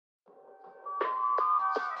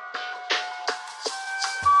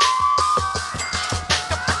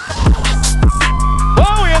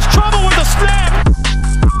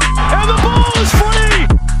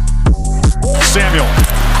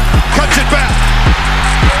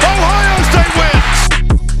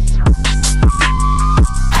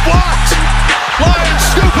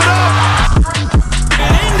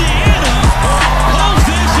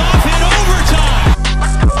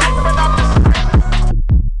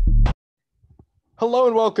Hello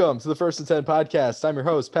and welcome to the First and 10 podcast. I'm your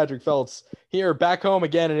host, Patrick Feltz, here back home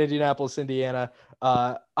again in Indianapolis, Indiana.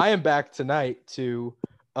 I am back tonight to,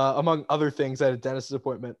 among other things, I had a dentist's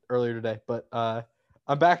appointment earlier today, but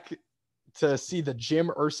I'm back to see the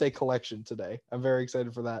Jim Irsay collection today. I'm very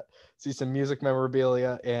excited for that. See some music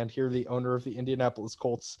memorabilia and hear the owner of the Indianapolis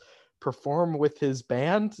Colts perform with his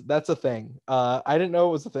band. That's a thing. I didn't know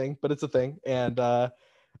it was a thing, but it's a thing. And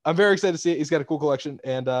I'm very excited to see it. He's got a cool collection,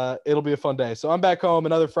 and it'll be a fun day. So I'm back home,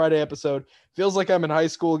 another Friday episode. Feels like I'm in high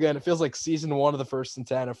school again. It feels like season 1 of the First and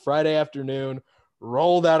 10, a Friday afternoon,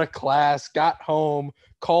 rolled out of class, got home,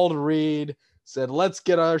 called Reid, said, let's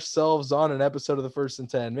get ourselves on an episode of the First and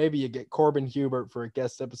 10. Maybe you get Corbin Hubert for a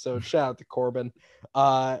guest episode. Shout out to Corbin.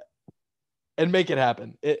 And make it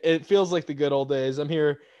happen. It feels like the good old days. I'm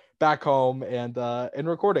here back home and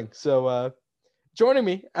recording. So joining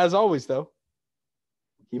me, as always, though,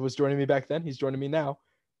 he was joining me back then. He's joining me now.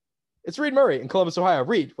 It's Reid Murray in Columbus, Ohio.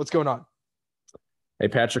 Reid, what's going on? Hey,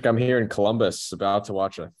 Patrick, I'm here in Columbus, about to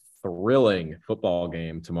watch a thrilling football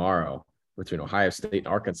game tomorrow between Ohio State and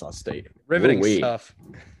Arkansas State. Riveting stuff.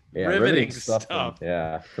 Yeah, riveting stuff.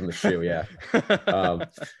 From the shoe, yeah.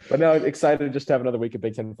 But no, excited just to have another week of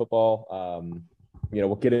Big Ten football.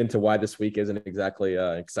 We'll get into why this week isn't exactly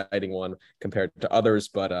an exciting one compared to others,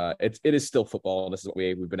 but it is still football, and this is what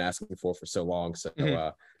we've been asking for so long. So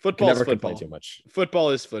football never complain too much.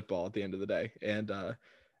 Football is football at the end of the day, and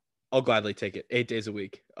I'll gladly take it 8 days a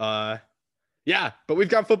week. Yeah, but we've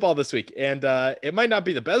got football this week, and it might not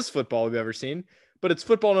be the best football we've ever seen, but it's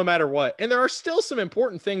football no matter what. And there are still some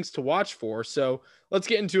important things to watch for. So let's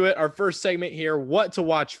get into it. Our first segment here, what to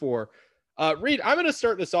watch for. Reid, I'm going to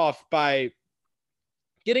start this off by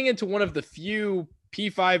getting into one of the few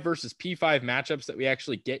P5 versus P5 matchups that we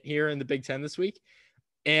actually get here in the Big Ten this week.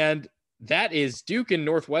 And that is Duke and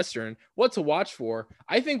Northwestern. What to watch for?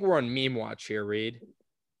 I think we're on meme watch here, Reid.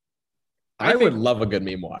 I would love a good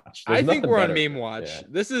meme watch. I think we're on meme watch. Yeah.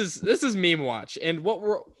 This is meme watch. And what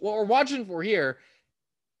we're watching for here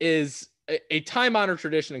is a time-honored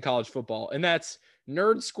tradition in college football. And that's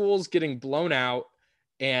nerd schools getting blown out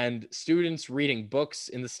and students reading books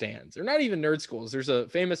in the stands. They're not even nerd schools. There's a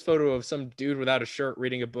famous photo of some dude without a shirt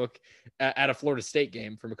reading a book at a Florida State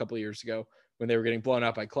game from a couple of years ago when they were getting blown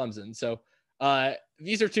out by Clemson. So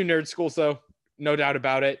these are two nerd schools, though, no doubt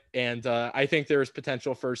about it. And I think there's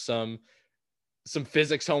potential for some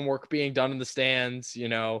physics homework being done in the stands,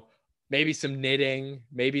 maybe some knitting,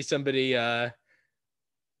 maybe somebody, I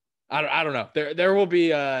don't know. There will be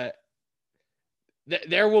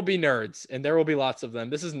nerds, and there will be lots of them.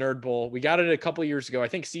 This is Nerd Bowl. We got it a couple years ago. I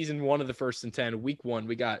think season 1 of the First and 10, week 1,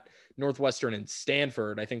 we got Northwestern and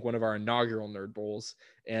Stanford. I think one of our inaugural Nerd Bowls.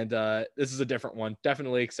 And this is a different one.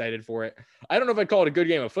 Definitely excited for it. I don't know if I'd call it a good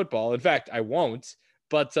game of football. In fact, I won't.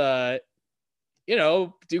 But,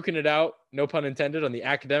 duking it out, no pun intended, on the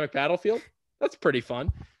academic battlefield. That's pretty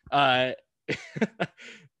fun.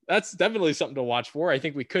 That's definitely something to watch for. I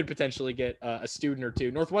think we could potentially get a student or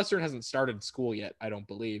two. Northwestern hasn't started school yet, I don't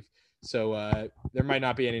believe. So there might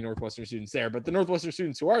not be any Northwestern students there. But the Northwestern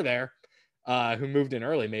students who are there, who moved in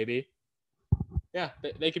early maybe, yeah,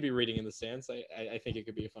 they could be reading in the stands. I think it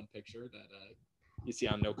could be a fun picture that you see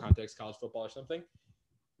on No Context College Football or something.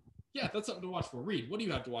 Yeah, that's something to watch for. Reid, what do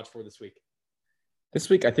you have to watch for this week? This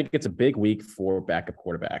week, I think it's a big week for backup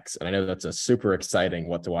quarterbacks. And I know that's a super exciting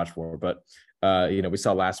what to watch for, but we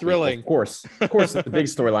saw last week, of course, the big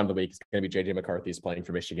storyline of the week is going to be J.J. McCarthy is playing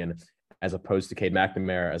for Michigan as opposed to Cade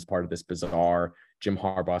McNamara as part of this bizarre Jim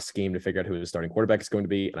Harbaugh scheme to figure out who the starting quarterback is going to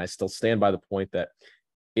be. And I still stand by the point that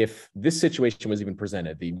if this situation was even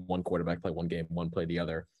presented, the one quarterback play one game, one play the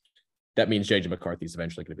other, that means J.J. McCarthy is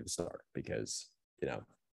eventually going to be the starter because,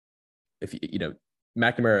 if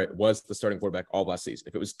McNamara was the starting quarterback all last season.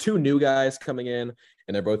 If it was two new guys coming in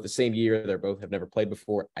and they're both the same year, they're both have never played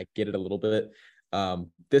before, I get it a little bit.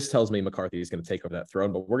 This tells me McCarthy is going to take over that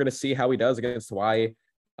throne, but we're going to see how he does against Hawaii.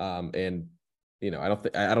 I don't think we're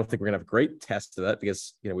going to have a great test of that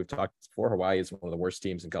because, we've talked before, Hawaii is one of the worst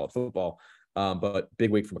teams in college football. But big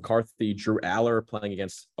week for McCarthy. Drew Aller playing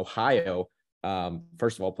against Ohio.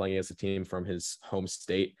 First of all, playing against a team from his home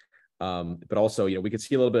state. But also, we could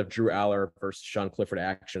see a little bit of Drew Aller versus Sean Clifford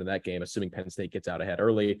action in that game, assuming Penn State gets out ahead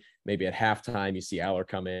early. Maybe at halftime, you see Aller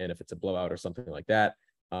come in if it's a blowout or something like that.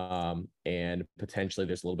 And potentially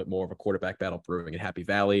there's a little bit more of a quarterback battle brewing in Happy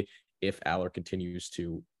Valley if Aller continues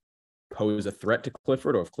to pose a threat to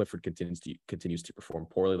Clifford or if Clifford continues to perform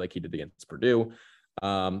poorly like he did against Purdue.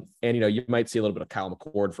 You might see a little bit of Kyle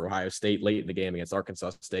McCord for Ohio State late in the game against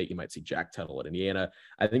Arkansas State. You might see Jack Tuttle at Indiana.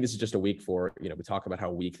 I think this is just a week for, we talk about how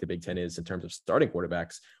weak the Big Ten is in terms of starting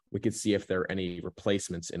quarterbacks. We could see if there are any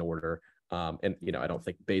replacements in order And, I don't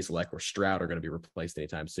think Bazelak or Stroud are going to be replaced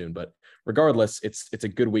anytime soon. But regardless, it's a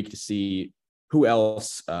good week to see who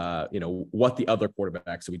else, what the other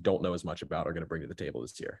quarterbacks that we don't know as much about are going to bring to the table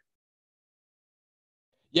this year.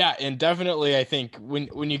 Yeah, and definitely I think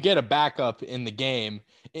when you get a backup in the game,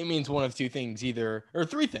 it means one of two things, or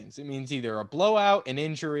three things. It means either a blowout, an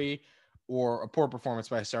injury, or a poor performance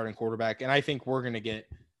by a starting quarterback. And I think we're going to get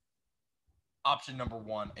option number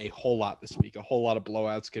one a whole lot this week. A whole lot of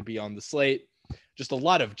blowouts could be on the slate. Just a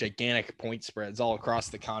lot of gigantic point spreads all across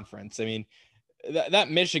the conference. I mean, that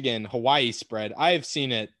Michigan-Hawaii spread, I have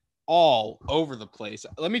seen it all over the place.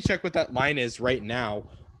 Let me check what that line is right now.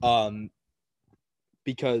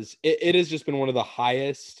 Because it has just been one of the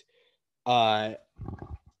highest.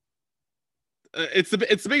 It's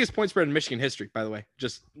the biggest point spread in Michigan history, by the way.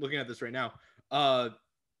 Just looking at this right now.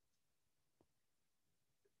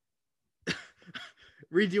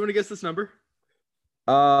 Reed, do you want to guess this number?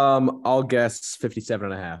 I'll guess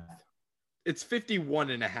 57.5. It's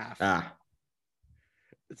 51.5. Ah,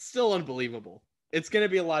 it's still unbelievable. It's going to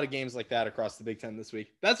be a lot of games like that across the Big Ten this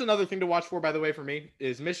week. That's another thing to watch for, by the way, for me,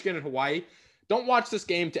 is Michigan and Hawaii. Don't watch this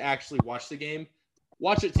game to actually watch the game.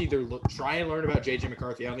 Watch it to either try and learn about J.J.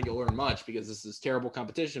 McCarthy. I don't think you'll learn much because this is terrible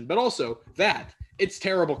competition, but also it's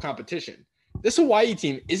terrible competition. This Hawaii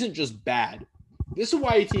team isn't just bad. This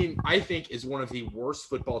Hawaii team, I think, is one of the worst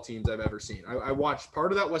football teams I've ever seen. I watched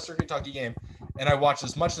part of that Western Kentucky game, and I watched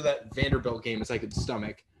as much of that Vanderbilt game as I could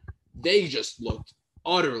stomach. They just looked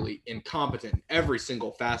utterly incompetent in every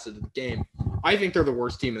single facet of the game. I think they're the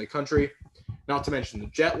worst team in the country. Not to mention the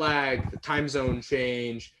jet lag, the time zone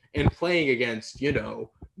change, and playing against,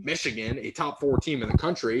 Michigan, a top 4 team in the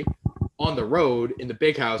country, on the road in the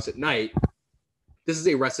big house at night. This is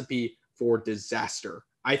a recipe for disaster.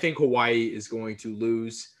 I think Hawaii is going to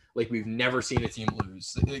lose like we've never seen a team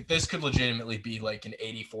lose. Like, this could legitimately be like an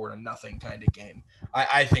 84-0 kind of game.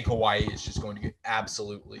 I think Hawaii is just going to get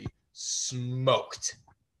absolutely smoked.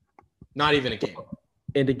 Not even a game.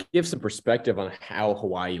 And to give some perspective on how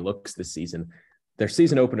Hawaii looks this season, their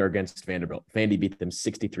season opener against Vanderbilt, Vandy beat them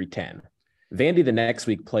 63-10. Vandy the next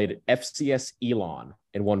week played at FCS Elon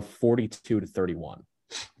and won 42-31.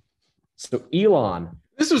 So Elon,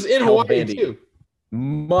 this was in Hawaii Vandy too,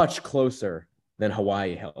 much closer than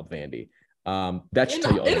Hawaii held Vandy. That should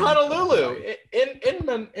tell you in Honolulu,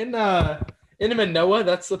 in Manoa.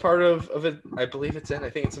 That's the part of it. I believe it's in. I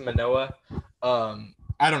think it's in Manoa.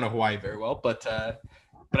 I don't know Hawaii very well, but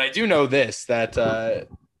I do know that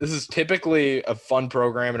this is typically a fun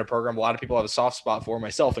program and a program a lot of people have a soft spot for,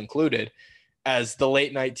 myself included, as the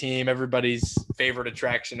late night team, everybody's favorite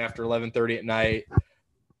attraction after 11:30 at night.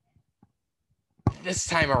 This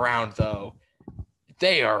time around, though,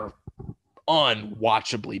 they are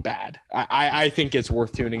unwatchably bad. I think it's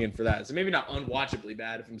worth tuning in for that. So maybe not unwatchably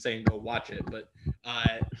bad if I'm saying go watch it, but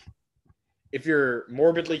if you're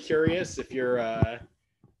morbidly curious, if you're a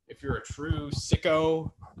true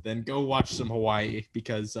sicko, then go watch some Hawaii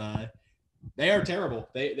because they are terrible.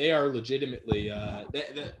 They are legitimately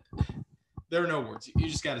there are no words. You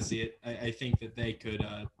just got to see it. I think that they could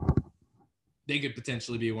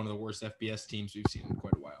potentially be one of the worst FBS teams we've seen in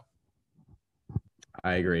quite a while.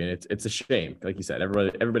 I agree, and it's a shame. Like you said,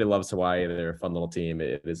 everybody loves Hawaii. They're a fun little team.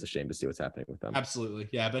 It is a shame to see what's happening with them. Absolutely,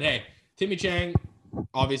 yeah. But hey, Timmy Chang,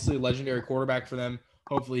 obviously legendary quarterback for them.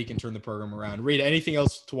 Hopefully, he can turn the program around. Reed, anything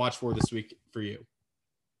else to watch for this week for you?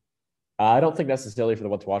 I don't think necessarily for the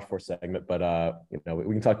what to watch for segment, but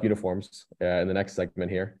we can talk uniforms in the next segment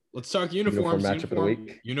here. Let's talk uniforms. Uniform matchup of the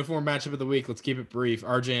week. Uniform matchup of the week. Let's keep it brief.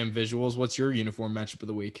 RJM Visuals. What's your uniform matchup of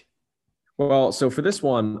the week? Well, so for this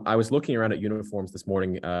one, I was looking around at uniforms this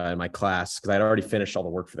morning in my class because I'd already finished all the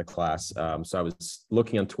work for the class. So I was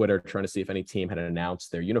looking on Twitter trying to see if any team had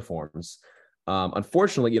announced their uniforms.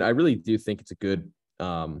 Unfortunately, I really do think it's a good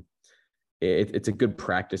it's a good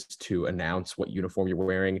practice to announce what uniform you're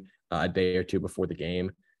wearing a day or two before the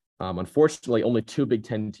game. Unfortunately, only 2 Big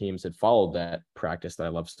Ten teams had followed that practice that I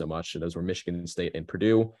love so much. And those were Michigan State and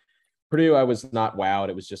Purdue. Purdue, I was not wowed.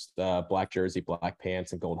 It was just black jersey, black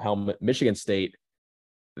pants, and gold helmet. Michigan State,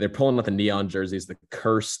 they're pulling out the neon jerseys, the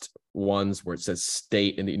cursed ones where it says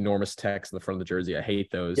state in the enormous text in the front of the jersey. I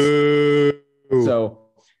hate those. So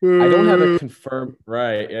I don't have a confirmed,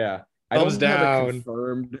 right, yeah. I don't have a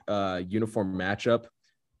confirmed uniform matchup,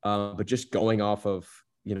 but just going off of,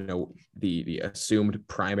 the assumed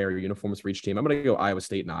primary uniforms for each team, I'm going to go Iowa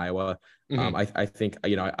State and Iowa. Mm-hmm. I think,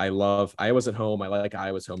 I love Iowa's at home. I like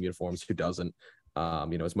Iowa's home uniforms. Who doesn't?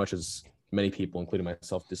 As much as many people, including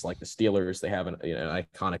myself, dislike the Steelers, they have an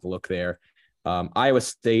iconic look there. Iowa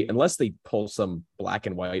State, unless they pull some black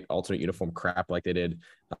and white alternate uniform crap like they did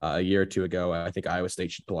a year or two ago, I think Iowa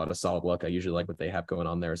State should pull out a solid look. I usually like what they have going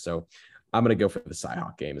on there. So I'm going to go for the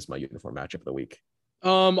Cyhawk game as my uniform matchup of the week.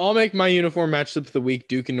 I'll make my uniform matchup of the week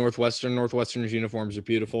Duke and Northwestern. Northwestern's uniforms are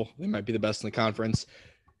beautiful. They might be the best in the conference.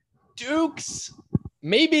 Duke's,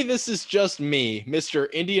 maybe this is just me,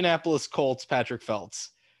 Mr. Indianapolis Colts, Patrick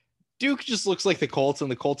Feltz. Duke just looks like the Colts, and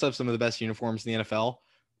the Colts have some of the best uniforms in the NFL.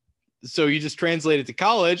 So you just translate it to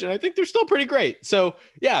college, and I think they're still pretty great. So,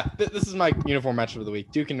 yeah, this is my uniform matchup of the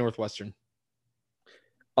week, Duke and Northwestern.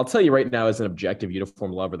 I'll tell you right now, as an objective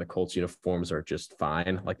uniform lover, the Colts uniforms are just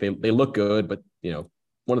fine. Like they look good, but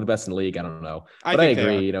one of the best in the league. I don't know, but I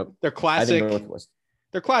agree. They're classic.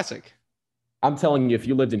 They're classic. I'm telling you, if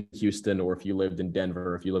you lived in Houston or if you lived in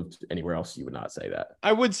Denver, if you lived anywhere else, you would not say that.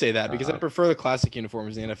 I would say that because I prefer the classic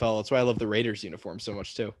uniforms in the NFL. That's why I love the Raiders uniform so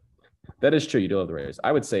much too. That is true. You do love the Raiders.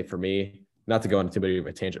 I would say for me, not to go on too big of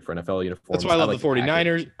a tangent for NFL uniforms. That's why I love the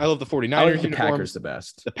 49ers. I love the 49ers I like the uniforms. Packers the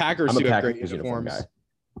best. The Packers do have great uniforms.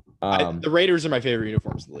 The Raiders are my favorite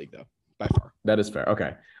uniforms in the league, though, by far. That is fair.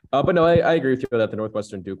 Okay. But no, I agree with you that the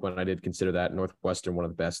Northwestern Duke one, I did consider that. Northwestern, one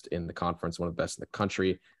of the best in the conference, one of the best in the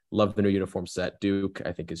country. Love the new uniform set. Duke,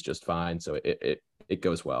 I think, is just fine. So it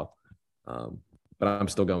goes well. But I'm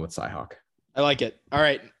still going with Cyhawk. I like it. All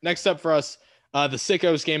right. Next up for us, the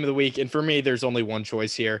Sickos game of the week. And for me, there's only one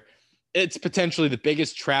choice here. It's potentially the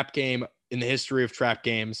biggest trap game in the history of trap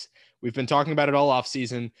games. We've been talking about it all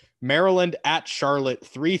offseason. Maryland at Charlotte,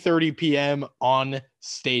 3:30 p.m. on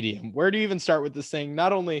Stadium. Where do you even start with this thing?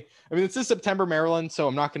 It's this September, Maryland, so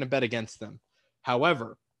I'm not going to bet against them.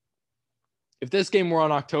 However, if this game were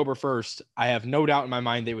on October 1st, I have no doubt in my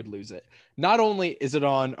mind they would lose it. Not only is it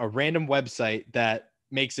on a random website that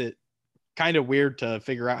makes it kind of weird to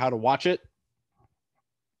figure out how to watch it.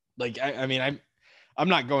 I'm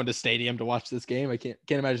not going to Stadium to watch this game. I can't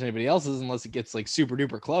imagine anybody else's unless it gets like super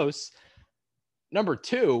duper close. Number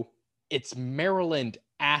two, it's Maryland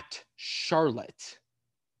at Charlotte.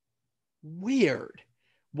 Weird.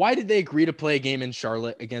 Why did they agree to play a game in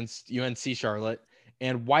Charlotte against UNC Charlotte?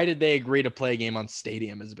 And why did they agree to play a game on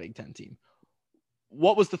Stadium as a Big Ten team?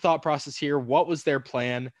 What was the thought process here? What was their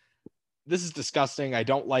plan? This is disgusting. I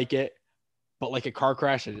don't like it. But like a car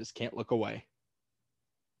crash, I just can't look away.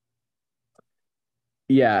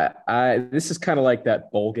 Yeah, this is kind of like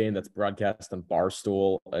that bowl game that's broadcast on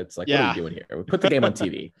Barstool. It's like, What are you doing here? We put the game on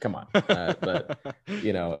TV. Come on.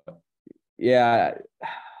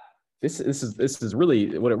 This is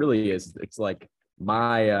really what it really is. It's like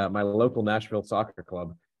my local Nashville soccer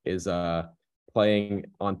club is playing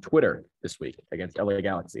on Twitter this week against LA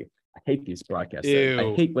Galaxy. I hate these broadcasts.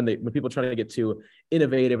 I hate when people try to get too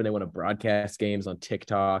innovative and they want to broadcast games on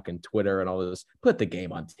TikTok and Twitter and all this. Put the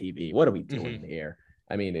game on TV. What are we doing here?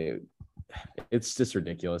 I mean, it's just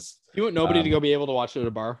ridiculous. You want nobody to go be able to watch it at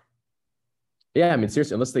a bar? Yeah, I mean,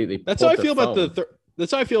 seriously, unless they That's how I feel about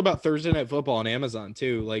that's how I feel about Thursday Night Football on Amazon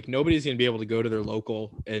too. Like nobody's going to be able to go to their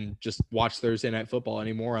local and just watch Thursday Night Football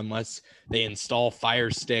anymore unless they install Fire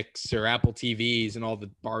Sticks or Apple TVs and all the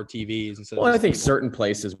bar TVs. Well, I think certain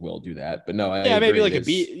places will do that, but no, maybe like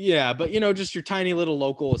but just your tiny little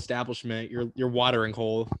local establishment, your watering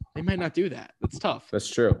hole, they might not do that. That's tough. That's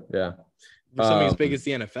true. Yeah. For something as big as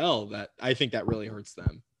the NFL, that I think that really hurts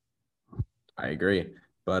them. I agree.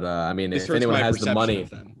 But if anyone has the money,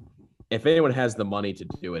 if anyone has the money to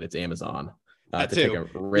do it, it's Amazon to take a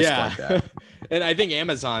risk like that. And I think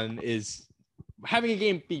Amazon is having a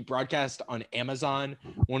game be broadcast on Amazon,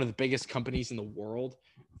 one of the biggest companies in the world,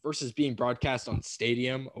 versus being broadcast on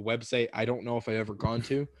Stadium, a website I don't know if I've ever gone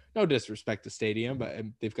to. No disrespect to Stadium, but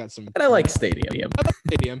they've got some. And I like Stadium.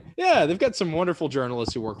 Yeah, they've got some wonderful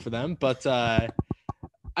journalists who work for them. But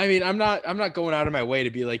I'm not going out of my way to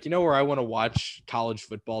be like, where I want to watch college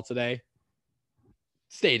football today?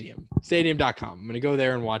 Stadium.com. I'm going to go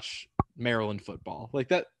there and watch Maryland football like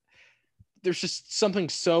that. There's just something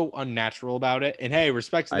so unnatural about it. And hey,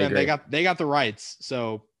 respect to them. They got the rights.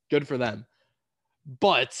 So good for them.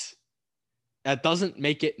 But that doesn't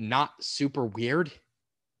make it not super weird.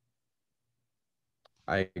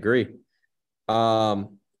 I agree.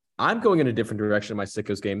 I'm going in a different direction in my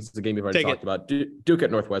Sickos game. This is a game we've already talked about. Duke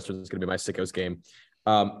at Northwestern is going to be my Sickos game.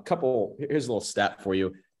 Here's a little stat for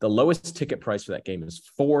you. The lowest ticket price for that game is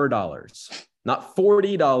 $4, not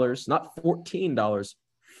 $40, not $14,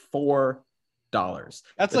 $4.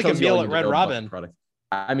 That's like a meal at Red Robin.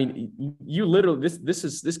 I mean, you literally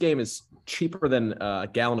this game is cheaper than a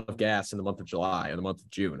gallon of gas in the month of July and the month of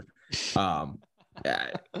June.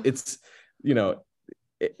 It's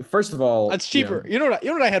first of all, that's cheaper. You know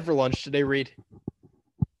what I had for lunch today, Reed?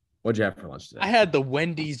 What'd you have for lunch today? I had the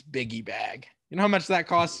Wendy's Biggie Bag. You know how much that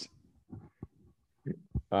costs?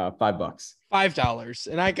 $5. $5.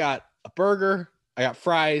 And I got a burger, I got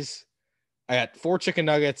fries, I got 4 chicken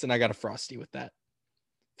nuggets, and I got a Frosty with that.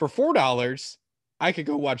 For $4, I could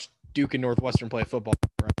go watch Duke and Northwestern play football.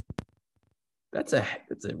 That's a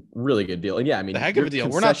really good deal. And yeah, I mean, the heck of a deal.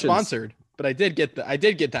 We're not sponsored, but I did get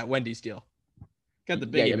that Wendy's deal. Got the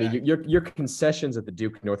biggie bag. I mean, your concessions at the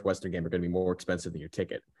Duke Northwestern game are going to be more expensive than your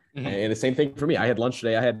ticket. Mm-hmm. And the same thing for me. I had lunch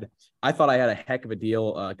today. I thought I had a heck of a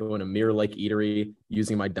deal going to Mirror Lake Eatery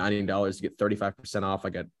using my dining dollars to get 35% off. I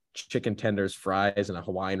got chicken tenders, fries, and a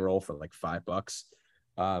Hawaiian roll for like $5.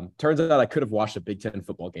 Turns out I could have watched a Big Ten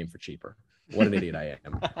football game for cheaper. What an idiot I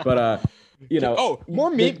am. But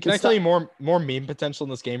more meme. Can I tell you more meme potential in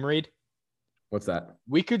this game, Reid? What's that?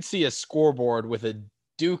 We could see a scoreboard with a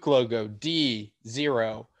Duke logo,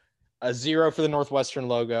 D0, a 0 for the Northwestern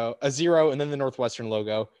logo, a 0, and then the Northwestern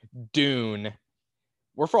logo, Dune.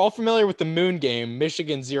 We're all familiar with the Moon game,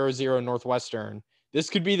 Michigan 0-0 Northwestern. This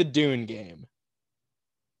could be the Dune game.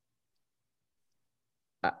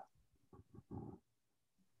 I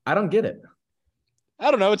don't get it.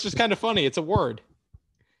 I don't know. It's just kind of funny. It's a word.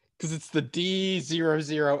 Because it's the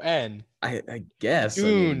D00N. I guess.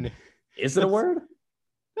 Dune. I mean, is it a word?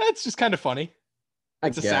 That's just kind of funny.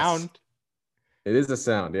 It's a sound. It is a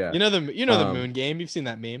sound, yeah. You know the Moon game. You've seen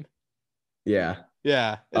that meme. Yeah.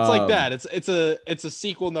 Yeah. It's like that. It's a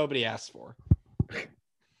sequel nobody asked for.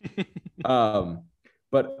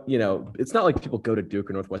 But it's not like people go to Duke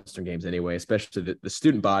or Northwestern games anyway, especially the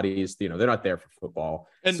student bodies. They're not there for football.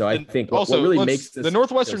 So I think what really makes this, the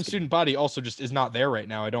Northwestern student body also just is not there right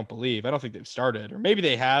now. I don't think they've started, or maybe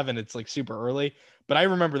they have and it's like super early. But I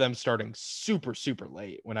remember them starting super, super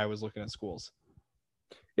late when I was looking at schools.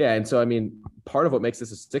 Yeah, and so I mean, part of what makes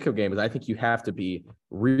this a sicko game is I think you have to be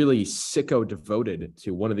really sicko devoted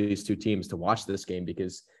to one of these two teams to watch this game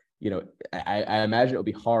because. I imagine it would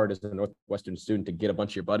be hard as a Northwestern student to get a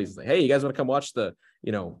bunch of your buddies and say, "Hey, you guys want to come watch the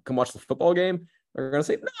football game?" They're going to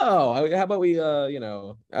say, "No, how about we, I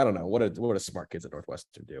don't know. What do smart kids at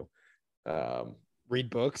Northwestern do?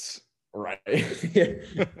 Read books." Right.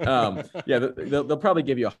 They'll probably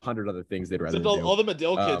give you 100 other things they'd rather do. All the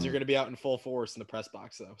Medill kids are going to be out in full force in the press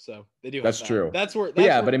box, though. So they do. That's true. That's where.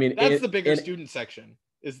 But I mean, that's the bigger student section.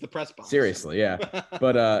 Is the press box. Seriously, yeah.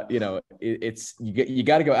 But it's you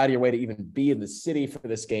got to go out of your way to even be in the city for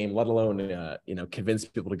this game, let alone convince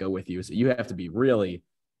people to go with you. So you have to be really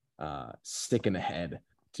sick in the head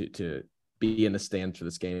to be in the stands for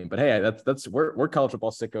this game. But hey, we're college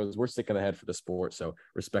football sickos. We're sick in the head for the sport. So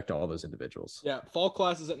respect to all those individuals. Yeah, fall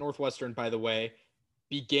classes at Northwestern, by the way,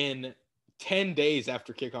 begin 10 days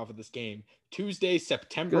after kickoff of this game. Tuesday,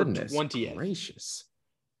 September 20th. Gracious.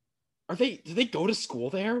 Do they go to school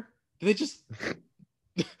there? Do they just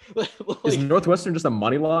is Northwestern just a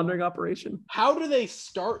money laundering operation? How do they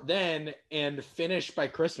start then and finish by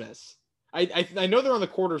Christmas? I know they're on the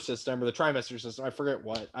quarter system or the trimester system. I forget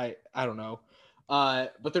what. I don't know.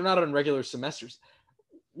 But they're not on regular semesters.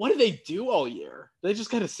 What do they do all year? They just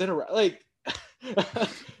kind of sit around like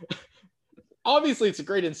obviously it's a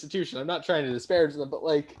great institution. I'm not trying to disparage them, but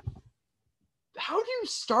like how do you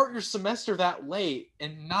start your semester that late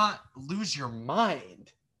and not lose your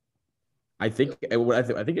mind? I think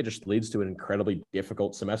it just leads to an incredibly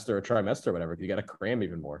difficult semester or trimester or whatever. You got to cram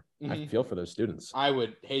even more. Mm-hmm. I feel for those students. I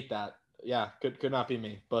would hate that. Yeah, could not be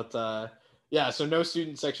me. But so no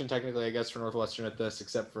student section technically, I guess, for Northwestern at this,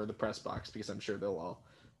 except for the press box, because I'm sure they'll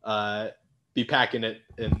all be packing it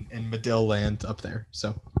in Medill land up there.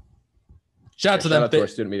 So. Shout out to them. Our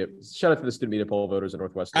student media. Shout out to the student media poll voters at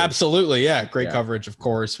Northwestern. Absolutely, yeah, great coverage. Of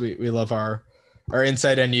course, we love our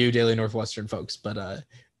Inside NU Daily Northwestern folks. But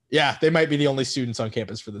they might be the only students on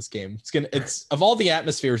campus for this game. It's of all the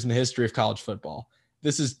atmospheres in the history of college football,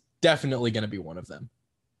 this is definitely going to be one of them.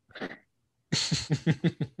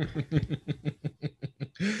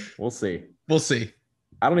 We'll see.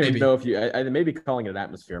 I don't even know if maybe calling it an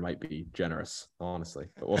atmosphere might be generous, honestly,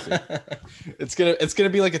 but we'll see. It's gonna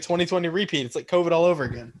be like a 2020 repeat. It's like COVID all over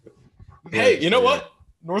again. Hey, you know what?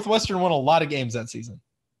 Northwestern won a lot of games that season.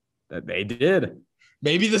 That they did.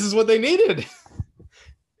 Maybe this is what they needed.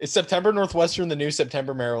 Is September Northwestern the new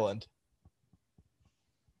September Maryland?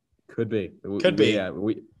 Could be. Yeah,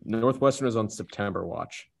 Northwestern is on September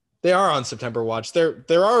watch. They are on September watch. They're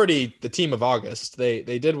already the team of August. They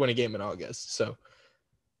did win a game in August, so.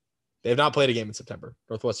 They have not played a game in September.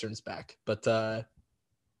 Northwestern is back. But,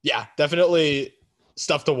 definitely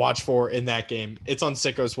stuff to watch for in that game. It's on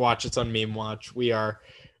Sickos watch. It's on Meme watch. We are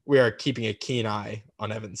keeping a keen eye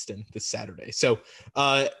on Evanston this Saturday. So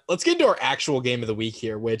let's get into our actual game of the week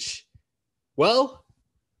here, which, well,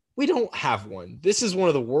 We don't have one. This is one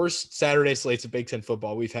of the worst Saturday slates of Big Ten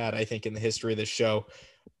football we've had, I think, in the history of this show.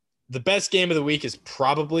 The best game of the week is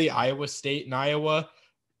probably Iowa State and Iowa,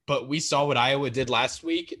 but we saw what Iowa did last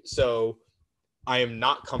week, so I am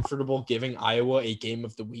not comfortable giving Iowa a game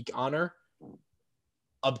of the week honor.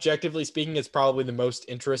 Objectively speaking, it's probably the most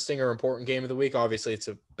interesting or important game of the week. Obviously, it's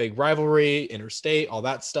a big rivalry, interstate, all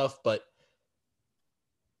that stuff, but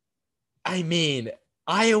I mean,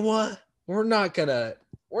 Iowa, we're not gonna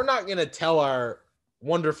tell our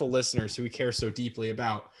wonderful listeners who we care so deeply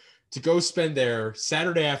about to go spend their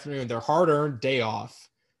Saturday afternoon, their hard-earned day off,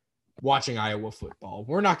 watching Iowa football.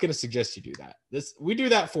 We're not going to suggest you do that. We do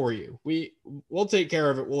that for you. We'll take care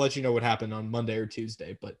of it. We'll let you know what happened on Monday or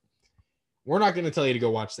Tuesday, but we're not going to tell you to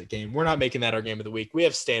go watch that game. We're not making that our game of the week. We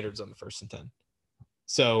have standards on the 1st and 10.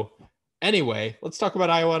 So anyway, let's talk about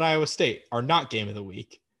Iowa and Iowa State, our not game of the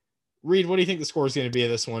week. Reed, what do you think the score is going to be of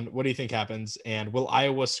this one? What do you think happens? And will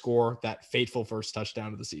Iowa score that fateful first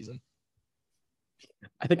touchdown of the season?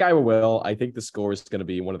 I think Iowa will. I think the score is going to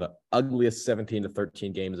be one of the ugliest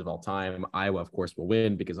 17-13 games of all time. Iowa, of course, will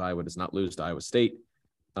win because Iowa does not lose to Iowa State.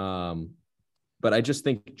 But I just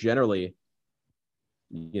think generally,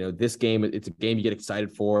 this game, it's a game you get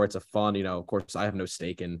excited for. It's a fun, of course, I have no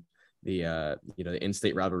stake in the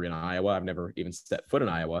in-state rivalry in Iowa. I've never even set foot in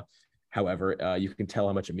Iowa. However, you can tell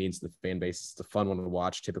how much it means to the fan base. It's a fun one to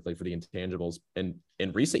watch, typically for the intangibles. And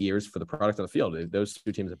in recent years, for the product on the field, those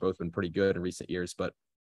two teams have both been pretty good in recent years. But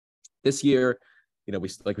this year, we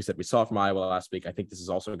saw from Iowa last week. I think this is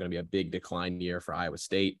also going to be a big decline year for Iowa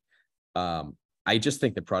State. I just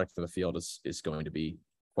think the product on the field is going to be,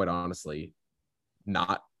 quite honestly,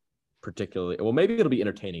 not particularly well. Maybe it'll be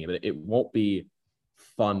entertaining, but it won't be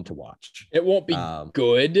fun to watch. It won't be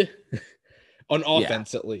good. On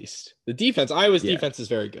offense, at least. The defense, Iowa's defense is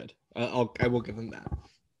very good. I will give them that.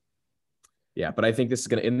 Yeah, but I think this is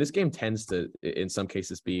going to, and this game tends to, in some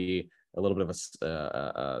cases, be a little bit of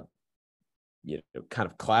a kind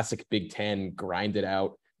of classic Big Ten, grinded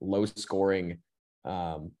out, low scoring.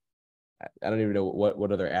 I don't even know what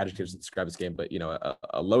other adjectives to describe this game, but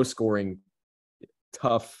a low scoring,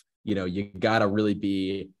 tough. You gotta really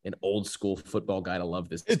be an old school football guy to love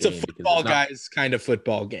this. It's game a football guy's kind of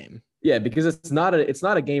football game. Yeah, because it's not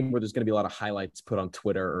a game where there's going to be a lot of highlights put on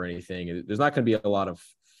Twitter or anything. There's not going to be a lot of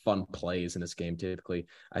fun plays in this game. Typically,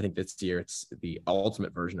 I think this year it's the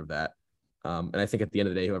ultimate version of that. And I think at the end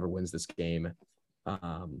of the day, whoever wins this game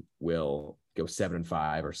will go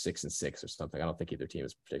 7-5 or 6-6 or something. I don't think either team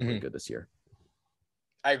is particularly good this year.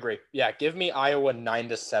 I agree. Yeah, give me Iowa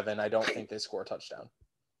 9-7. I don't think they score a touchdown.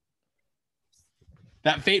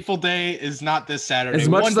 That fateful day is not this Saturday. As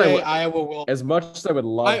much Iowa as I would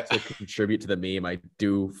love to contribute to the meme, I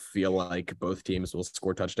do feel like both teams will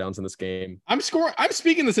score touchdowns in this game. I'm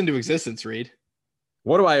speaking this into existence, Reed.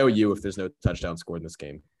 What do I owe you if there's no touchdown scored in this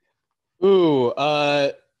game? Ooh,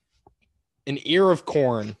 an ear of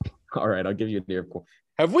corn. All right, I'll give you an ear of corn.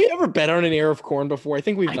 Have we ever bet on an ear of corn before? I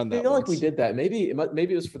think we've done that. I feel like we did that. Maybe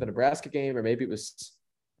it was for the Nebraska game, or maybe it was.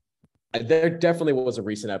 There definitely was a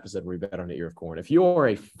recent episode where we bet on an ear of corn. If you are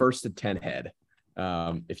a 1st and 10 head,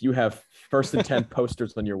 if you have 1st and 10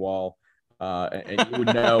 posters on your wall, and you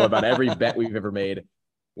would know about every bet we've ever made,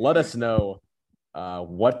 let us know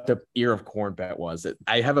what the ear of corn bet was.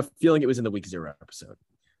 I have a feeling it was in the week 0 episode.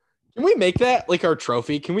 Can we make that like our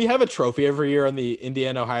trophy? Can we have a trophy every year on the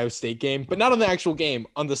Indiana-Ohio State game, but not on the actual game,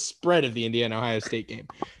 on the spread of the Indiana-Ohio State game,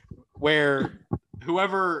 where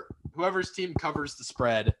whoever's team covers the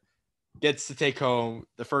spread gets to take home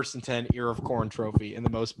the 1st and 10 ear of corn trophy in the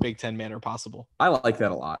most Big Ten manner possible. I like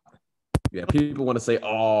that a lot. Yeah, people want to say,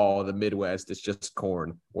 "Oh, the Midwest, it's just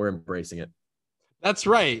corn." We're embracing it. That's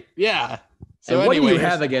right. Yeah. So and what do you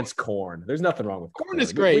have against corn? There's nothing wrong with corn. Corn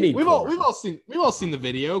is great. We've all seen the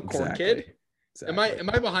video. Corn Kid. Exactly. Am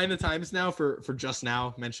I behind the times now for just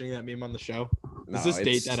now mentioning that meme on the show? Does this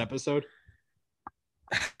date that episode?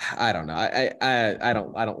 I don't know. I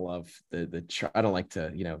don't love the I don't like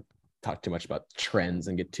to talk too much about trends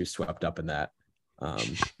and get too swept up in that.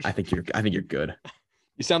 I think you're good.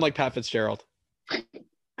 You sound like Pat Fitzgerald.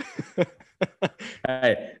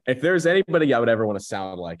 Hey, if there's anybody I would ever want to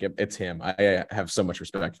sound like, it's him. I have so much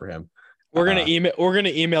respect for him. We're gonna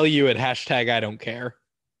email you at #I don't care.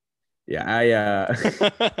 Yeah,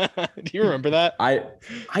 do you remember that? I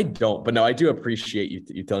don't, but no, I do appreciate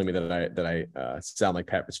you telling me that I sound like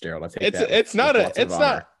Pat Fitzgerald. I think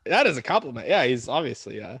that is a compliment. Yeah, he's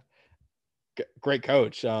obviously a great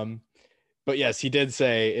coach. But yes, he did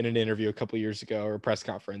say in an interview a couple years ago or a press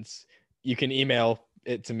conference, you can email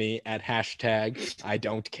it to me at #I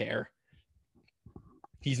don't care.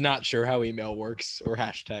 He's not sure how email works or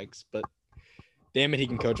hashtags, but damn it, he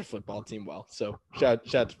can coach a football team well. So shout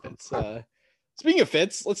to Fitz. Speaking of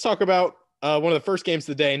Fitz, let's talk about one of the first games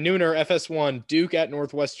of the day. Nooner, FS1, Duke at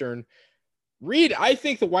Northwestern. Reid, I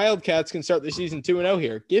think the Wildcats can start the season 2-0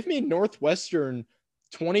 here. Give me Northwestern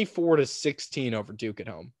 24-16 over Duke at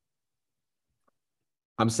home.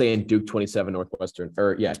 I'm saying Duke 27, Northwestern,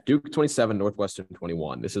 Duke 27, Northwestern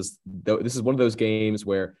 21. This is one of those games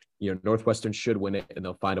where, Northwestern should win it and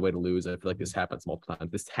they'll find a way to lose. I feel like this happens multiple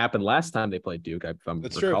times. This happened last time they played Duke, if I'm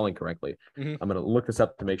recalling correctly. Mm-hmm. I'm going to look this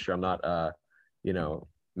up to make sure I'm not,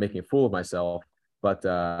 making a fool of myself. But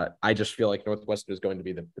I just feel like Northwestern is going to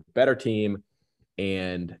be the better team,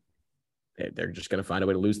 and they're just going to find a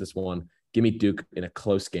way to lose this one. Give me Duke in a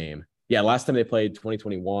close game. Yeah, last time they played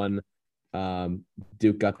 2021.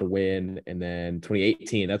 Duke got the win, and then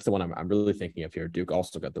 2018, that's the one I'm really thinking of here. Duke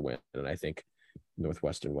also got the win, and I think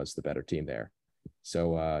Northwestern was the better team there.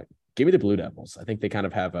 So give me the Blue Devils. I think they kind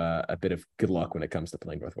of have a bit of good luck when it comes to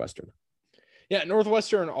playing Northwestern. Yeah,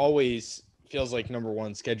 Northwestern always feels like number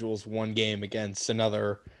one, schedules one game against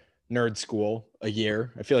another nerd school a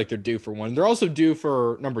year. I feel like they're due for one. They're also due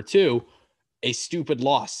for number two, a stupid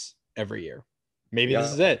loss every year. Maybe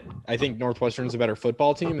this is it. I think Northwestern's a better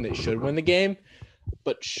football team and they should win the game,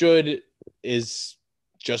 but should is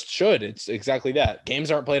just should. It's exactly that.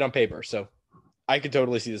 Games aren't played on paper. So I could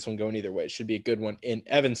totally see this one going either way. It should be a good one in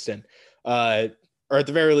Evanston, or at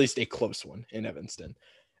the very least, a close one in Evanston.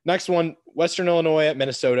 Next one, Western Illinois at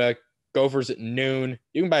Minnesota. Gophers at noon.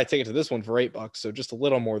 You can buy a ticket to this one for $8, so just a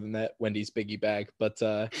little more than that Wendy's Biggie bag, but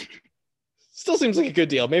still seems like a good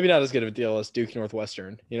deal. Maybe not as good of a deal as Duke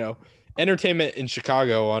Northwestern. Entertainment in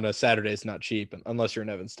Chicago on a Saturday is not cheap unless you're in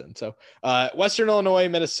Evanston. So Western Illinois,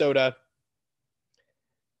 Minnesota.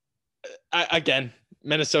 Again,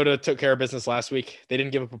 Minnesota took care of business last week. They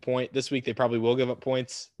didn't give up a point. This week they probably will give up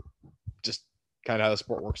points. Just kind of how the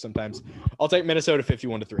sport works sometimes. I'll take Minnesota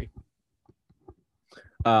 51-3.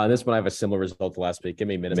 This one I have a similar result to last week. Give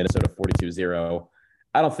me Minnesota 42-0.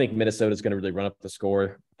 I don't think Minnesota is going to really run up the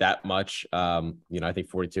score that much. I think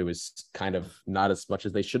 42 is kind of not as much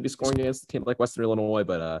as they should be scoring against a team like Western Illinois,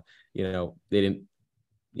 but they didn't,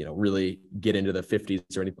 really get into the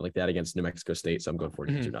 50s or anything like that against New Mexico State. So I'm going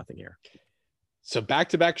 42-0 here. So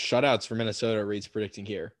back-to-back shutouts for Minnesota, Reid's predicting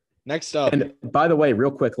here. Next up. And by the way,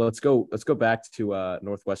 real quick, let's go back to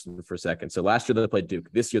Northwestern for a second. So last year they played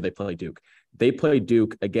Duke. This year they played Duke. They played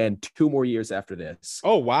Duke again 2 more years after this.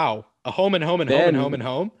 Oh, wow. A home and home and home and home and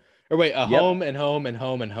home. Or wait, home and home and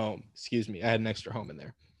home and home. Excuse me. I had an extra home in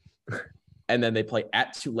there. And then they play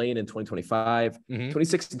at Tulane in 2025.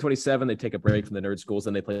 26 and 27, they take a break from the nerd schools.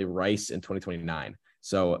 Then they play Rice in 2029.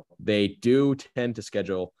 So they do tend to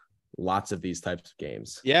schedule lots of these types of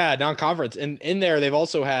games. Yeah, non-conference. And in there, they've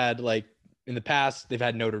also had, like, in the past, they've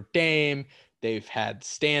had Notre Dame. They've had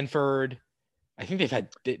Stanford. I think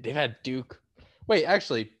they've had Duke. Wait,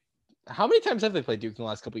 actually, how many times have they played Duke in the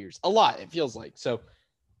last couple of years? A lot, it feels like. So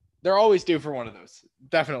they're always due for one of those.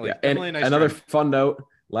 Definitely. Yeah. Definitely and a nice another trend. fun note,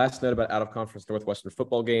 last note about out-of-conference Northwestern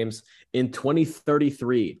football games. In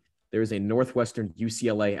 2033, there is a Northwestern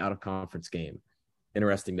UCLA out-of-conference game.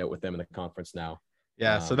 Interesting note with them in the conference now.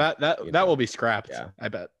 Yeah, so that will be scrapped. Yeah, I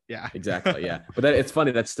bet. Yeah, exactly. Yeah, but it's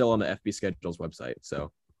funny that's still on the FB schedule's website.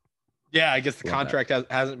 So, yeah, I guess the contract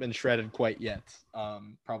hasn't been shredded quite yet.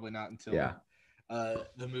 Probably not until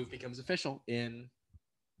the move becomes official in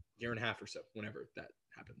a year and a half or so. Whenever that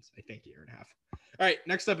happens, I think a year and a half. All right,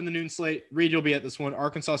 next up in the noon slate, Reid, you'll be at this one.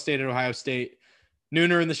 Arkansas State at Ohio State.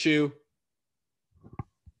 Nooner in the shoe.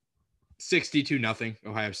 62-0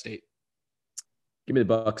 Ohio State. Give me the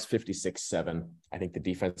Bucks 56-7. I think the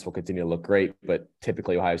defense will continue to look great, but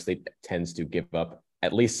typically Ohio State tends to give up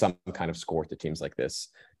at least some kind of score to teams like this,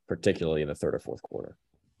 particularly in the third or fourth quarter.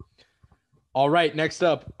 All right, next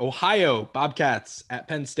up, Ohio Bobcats at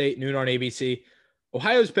Penn State, noon on ABC.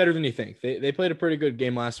 Ohio's better than you think. They played a pretty good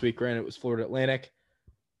game last week. Granted, it was Florida Atlantic.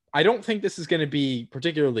 I don't think this is going to be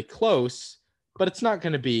particularly close, but it's not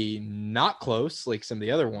going to be not close like some of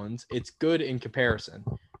the other ones. It's good in comparison.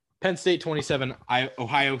 Penn State 27,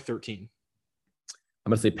 Ohio 13.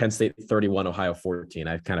 I'm going to say Penn State 31, Ohio 14.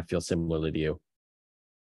 I kind of feel similarly to you.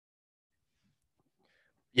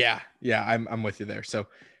 Yeah, I'm with you there. So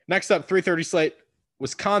next up, 3:30 slate,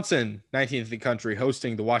 Wisconsin, 19th in the country,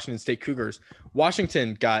 hosting the Washington State Cougars.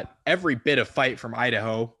 Washington got every bit of fight from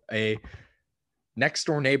Idaho, a next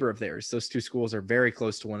door neighbor of theirs. Those two schools are very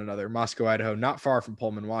close to one another. Moscow, Idaho, not far from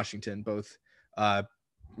Pullman, Washington, both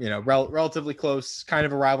relatively close, kind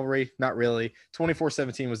of a rivalry, not really.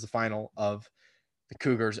 24-17 was the final of the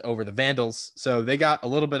Cougars over the Vandals. So they got a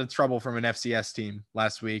little bit of trouble from an FCS team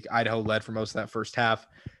last week. Idaho led for most of that first half.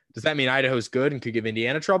 Does that mean Idaho's good and could give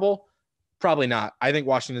Indiana trouble? Probably not. I think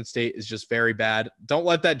Washington State is just very bad. Don't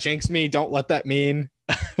let that jinx me. Don't let that mean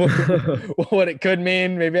what it could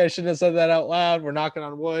mean. Maybe I shouldn't have said that out loud. We're knocking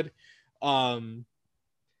on wood.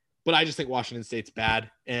 But I just think Washington State's bad.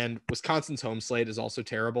 And Wisconsin's home slate is also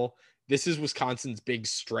terrible. This is Wisconsin's big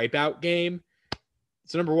stripe out game.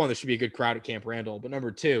 So number one, there should be a good crowd at Camp Randall. But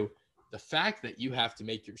number two, the fact that you have to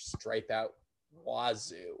make your stripe out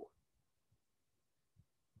Wazoo.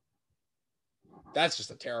 That's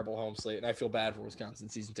just a terrible home slate, and I feel bad for Wisconsin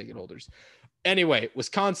season ticket holders. Anyway,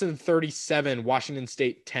 Wisconsin 37, Washington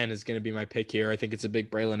State 10 is going to be my pick here. I think it's a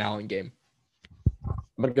big Braylon Allen game. I'm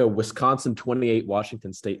going to go Wisconsin 28,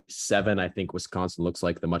 Washington State 7. I think Wisconsin looks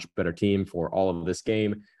like the much better team for all of this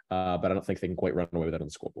game, but I don't think they can quite run away with that on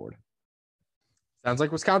the scoreboard. Sounds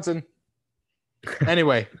like Wisconsin.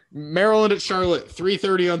 Anyway, Maryland at Charlotte,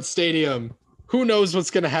 3:30 on Stadium. Who knows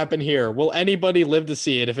what's going to happen here? Will anybody live to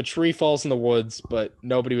see it if a tree falls in the woods, but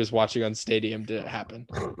nobody was watching on Stadium? Did it happen?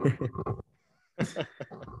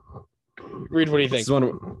 Reed, what do you think?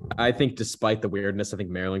 I think despite the weirdness, I think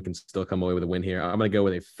Maryland can still come away with a win here. I'm going to go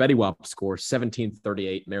with a Fetty Wap score,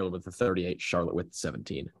 17-38. Maryland with the 38, Charlotte with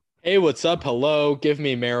 17. Hey, what's up? Hello. Give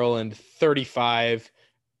me Maryland 35,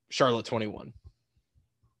 Charlotte 21.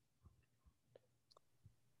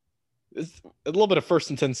 There's a little bit of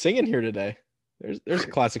 1st and 10 singing here today. There's a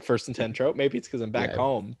classic 1st and 10 trope. Maybe it's because I'm back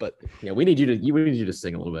home, but yeah, we need you to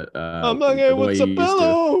sing a little bit. Among it, what's a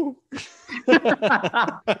pillow?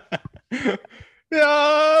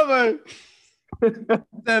 Yeah, man.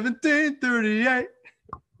 1738.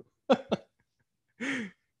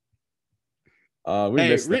 We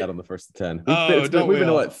missed that on the 1st and 10. We've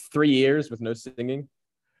been 3 years with no singing?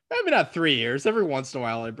 Maybe not 3 years. Every once in a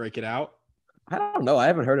while I break it out. I don't know. I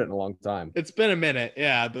haven't heard it in a long time. It's been a minute.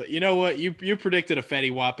 Yeah, but you know what? You predicted a Fetty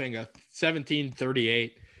Whopping, a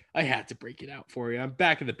 1738. I had to break it out for you. I'm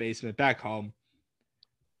back in the basement, back home.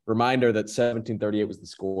 Reminder that 1738 was the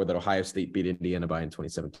score that Ohio State beat Indiana by in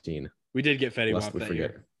 2017. We did get Fetty Wap that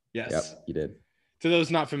year. Yes. Yep, you did. To those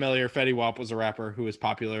not familiar, Fetty Wap was a rapper who was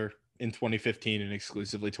popular in 2015 and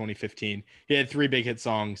exclusively 2015. He had 3 big hit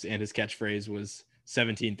songs, and his catchphrase was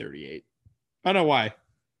 1738. I don't know why.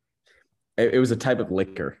 It was a type of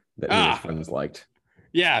liquor that his friends liked.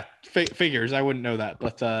 Yeah, figures. I wouldn't know that,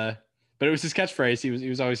 but it was his catchphrase. He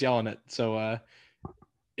was always yelling it. So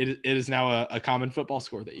it is now a common football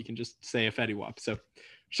score that you can just say a Fetty Wap. So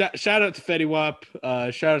shout out to Fetty Wap.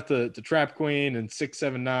 Shout out to Trap Queen and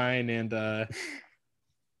 679 and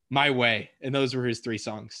My Way. And those were his 3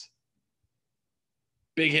 songs.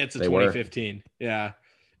 Big hits of 2015. Yeah.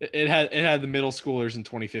 It had the middle schoolers in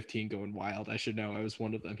 2015 going wild. I should know. I was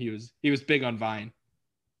one of them. He was big on Vine.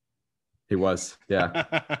 He was, yeah.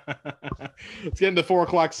 Let's get into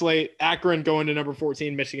 4:00 slate. Akron going to number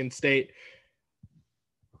 14, Michigan State.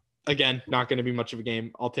 Again, not going to be much of a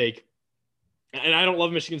game. I'll take, and I don't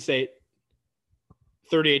love Michigan State.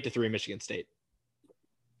 38-3 Michigan State.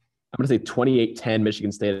 I'm going to say 28-10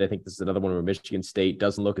 Michigan State. I think this is another one where Michigan State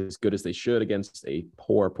doesn't look as good as they should against a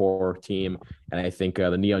poor team. And I think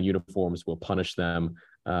the neon uniforms will punish them.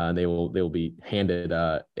 They will be handed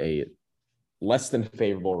a less than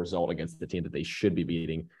favorable result against the team that they should be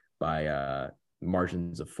beating by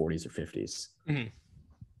margins of 40s or 50s. Mm-hmm.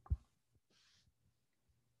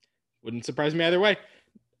 Wouldn't surprise me either way.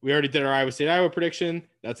 We already did our Iowa State-Iowa prediction.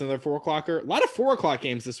 That's another 4:00. A lot of 4:00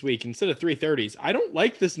 games this week instead of 3:30s. I don't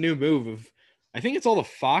like this new move of, I think it's all the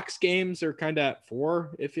Fox games are kind of at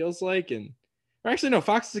 4, it feels like. And or actually, no,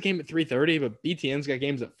 Fox is a game at 3:30, but BTN's got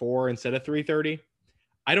games at 4 instead of 3:30.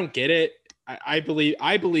 I don't get it. I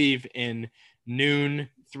believe in noon,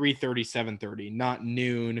 3:30, 7:30, not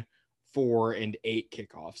noon, 4 and 8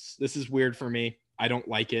 kickoffs. This is weird for me. I don't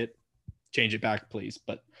like it. Change it back, please.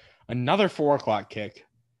 But another 4:00 kick.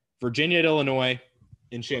 Virginia at Illinois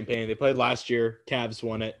in Champaign. They played last year. Cavs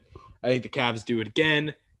won it. I think the Cavs do it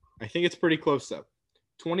again. I think it's pretty close, though.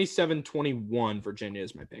 27-21, Virginia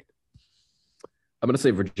is my pick. I'm going to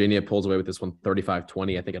say Virginia pulls away with this one,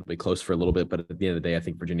 35-20. I think it'll be close for a little bit, but at the end of the day, I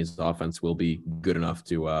think Virginia's offense will be good enough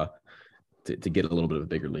to get a little bit of a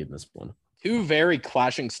bigger lead in this one. 2 very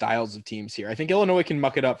clashing styles of teams here. I think Illinois can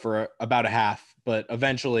muck it up for about a half, but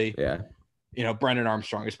eventually – yeah. Brendan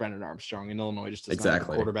Armstrong is Brendan Armstrong, and Illinois just does not have a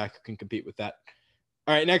Exactly. quarterback who can compete with that.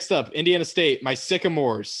 All right, next up, Indiana State, my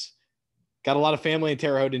Sycamores. Got a lot of family in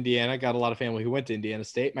Terre Haute, Indiana. Got a lot of family who went to Indiana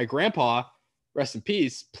State. My grandpa, rest in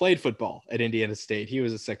peace, played football at Indiana State. He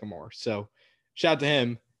was a Sycamore. So shout out to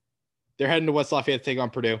him. They're heading to West Lafayette to take on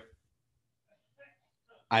Purdue.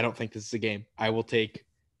 I don't think this is a game. I will take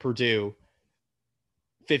Purdue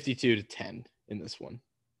 52-10 in this one.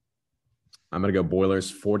 I'm going to go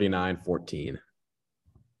Boilers 49-14.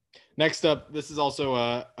 Next up, this is also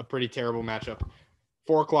a pretty terrible matchup.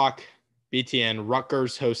 4:00 BTN,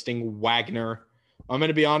 Rutgers hosting Wagner. I'm going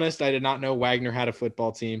to be honest, I did not know Wagner had a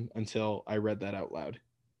football team until I read that out loud.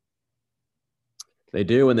 They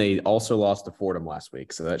do, and they also lost to Fordham last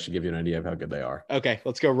week, so that should give you an idea of how good they are. Okay,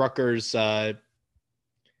 let's go Rutgers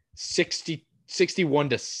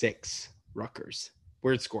 61-6. Rutgers.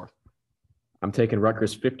 Weird score. I'm taking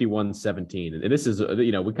Rutgers 51-17. And this is,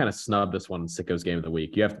 we kind of snubbed this one in Sickos game of the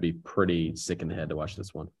week. You have to be pretty sick in the head to watch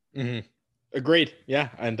this one. Mm-hmm. Agreed. Yeah.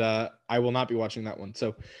 And I will not be watching that one.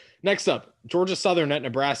 So next up, Georgia Southern at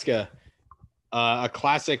Nebraska. A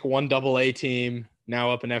classic 1AA team,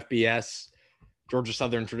 now up in FBS. Georgia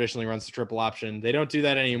Southern traditionally runs the triple option. They don't do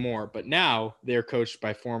that anymore, but now they're coached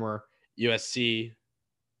by former USC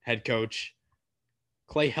head coach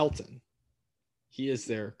Clay Helton. He is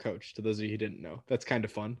their coach, to those of you who didn't know. That's kind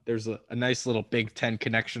of fun. There's a nice little Big Ten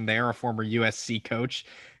connection there, a former USC coach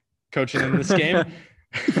coaching in this game.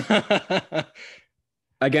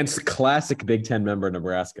 Against classic Big Ten member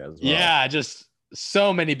Nebraska as well. Yeah, just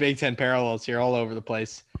so many Big Ten parallels here all over the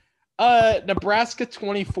place. Nebraska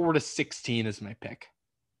 24-16 is my pick.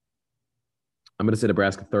 I'm going to say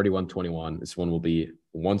Nebraska 31-21. This one will be,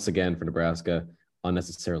 once again, for Nebraska,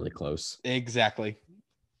 unnecessarily close. Exactly.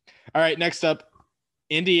 All right, next up,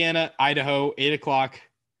 Indiana, Idaho, 8:00.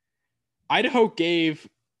 Idaho gave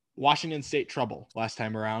Washington State trouble last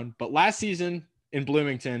time around, but last season in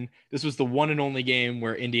Bloomington, this was the one and only game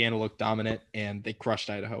where Indiana looked dominant and they crushed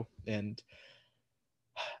Idaho. And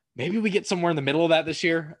maybe we get somewhere in the middle of that this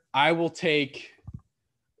year. I will take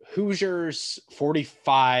Hoosiers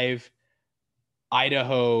 45,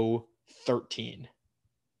 Idaho 13.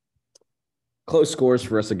 Close scores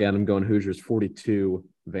for us again. I'm going Hoosiers 42,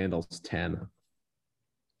 Vandals 10.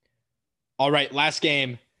 All right, last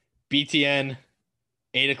game, BTN,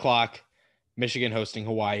 8:00, Michigan hosting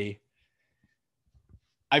Hawaii.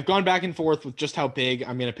 I've gone back and forth with just how big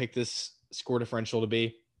I'm going to pick this score differential to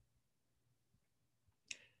be.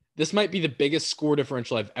 This might be the biggest score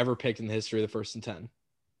differential I've ever picked in the history of the first and 10.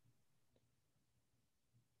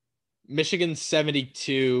 Michigan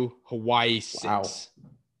 72, Hawaii 6.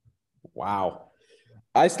 Wow.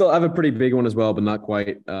 I still have a pretty big one as well, but not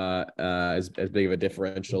quite as big of a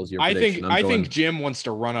differential as your prediction. I think Jim wants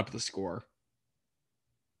to run up the score.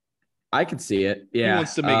 I could see it. Yeah. He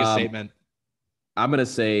wants to make a statement. I'm going to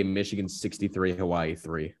say Michigan 63, Hawaii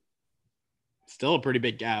 3. Still a pretty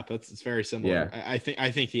big gap. It's very similar. Yeah. I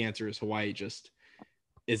think the answer is Hawaii just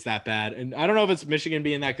is that bad. And I don't know if it's Michigan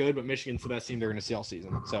being that good, but Michigan's the best team they're going to see all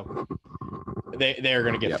season. So they're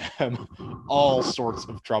going to give them all sorts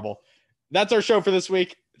of trouble. That's our show for this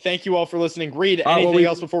week. Thank you all for listening. Reid, anything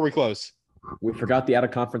else before we close? We forgot the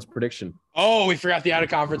out-of-conference prediction. Oh, we forgot the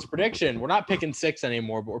out-of-conference prediction. We're not picking 6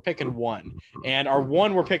 anymore, but we're picking 1. And our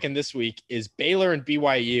 1 we're picking this week is Baylor and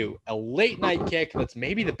BYU, a late-night kick that's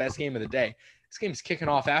maybe the best game of the day. This game's kicking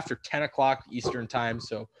off after 10 o'clock Eastern time,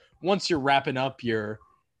 so once you're wrapping up your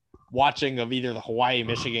watching of either the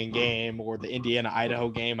Hawaii-Michigan game or the Indiana-Idaho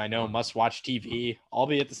game, I know must-watch TV. I'll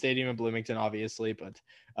be at the stadium in Bloomington, obviously, but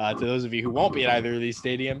to those of you who won't be at either of these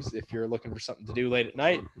stadiums, if you're looking for something to do late at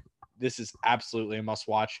night, this is absolutely a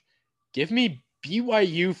must-watch. Give me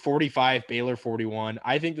BYU 45, Baylor 41.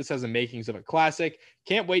 I think this has the makings of a classic.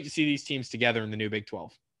 Can't wait to see these teams together in the new Big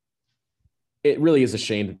 12. It really is a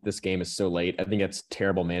shame that this game is so late. I think that's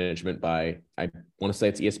terrible management by, I want to say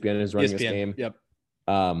it's ESPN is running this game. Yep.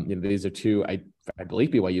 These are two, I believe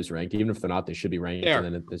BYU's ranked. Even if they're not, they should be ranked. They are.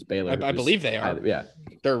 And then there's Baylor. I believe they are. Yeah.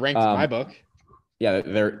 They're ranked in my book. Yeah,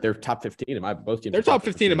 they're top 15 in my both teams. They're top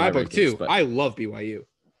 15 in my book too. But, I love BYU.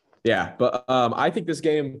 Yeah, but I think this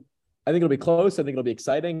game, I think it'll be close. I think it'll be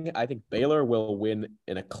exciting. I think Baylor will win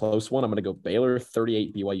in a close one. I'm going to go Baylor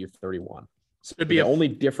 38, BYU 31. Should be the only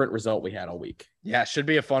different result we had all week. Yeah, should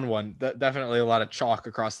be a fun one. Definitely a lot of chalk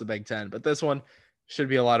across the Big Ten, but this one should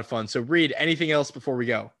be a lot of fun. So, Reid, anything else before we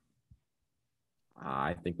go?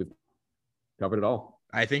 I think we've covered it all.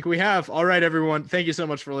 I think we have. All right, everyone. Thank you so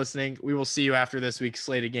much for listening. We will see you after this week's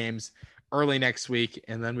slate of games early next week.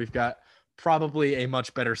 And then we've got probably a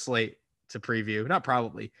much better slate to preview. Not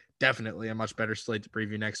probably, definitely a much better slate to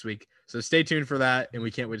preview next week. So stay tuned for that. And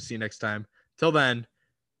we can't wait to see you next time. Till then,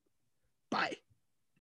 bye.